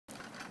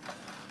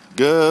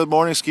Good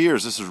morning,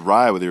 skiers. This is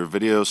Rye with your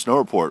video snow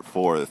report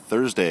for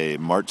Thursday,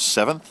 March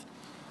 7th.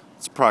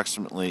 It's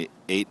approximately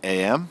 8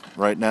 a.m.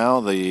 right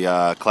now.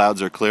 The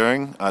clouds are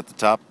clearing at the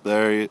top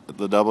there. At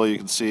the double, you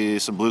can see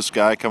some blue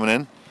sky coming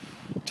in.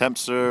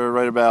 Temps are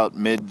right about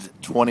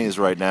mid-20s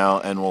right now,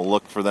 and we'll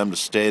look for them to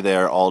stay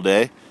there all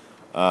day.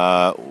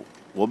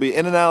 We'll be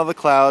in and out of the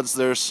clouds.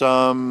 There's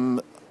some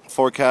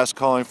forecast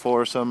calling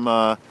for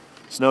some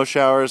snow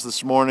showers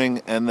this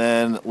morning and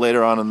then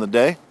later on in the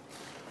day.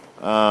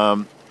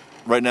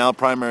 Right now,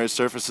 primary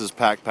surface is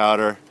packed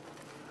powder,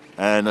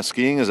 and the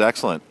skiing is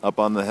excellent. Up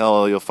on the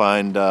hill, you'll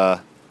find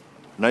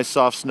nice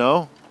soft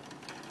snow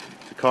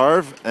to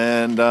carve,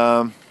 and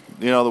the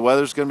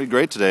weather's going to be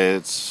great today.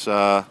 It's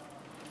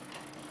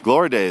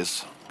glory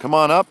days. Come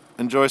on up,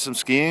 enjoy some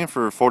skiing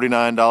for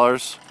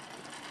 $49.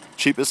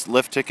 Cheapest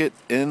lift ticket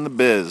in the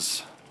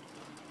biz.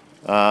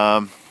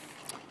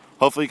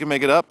 Hopefully you can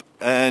make it up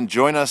and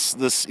join us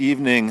this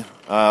evening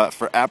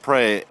for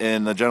après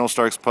in the General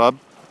Starks pub.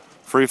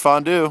 Free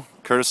fondue,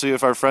 courtesy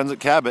of our friends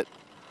at Cabot.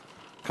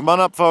 Come on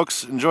up,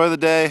 folks. Enjoy the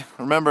day.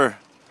 Remember,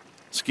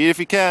 ski if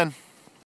you can.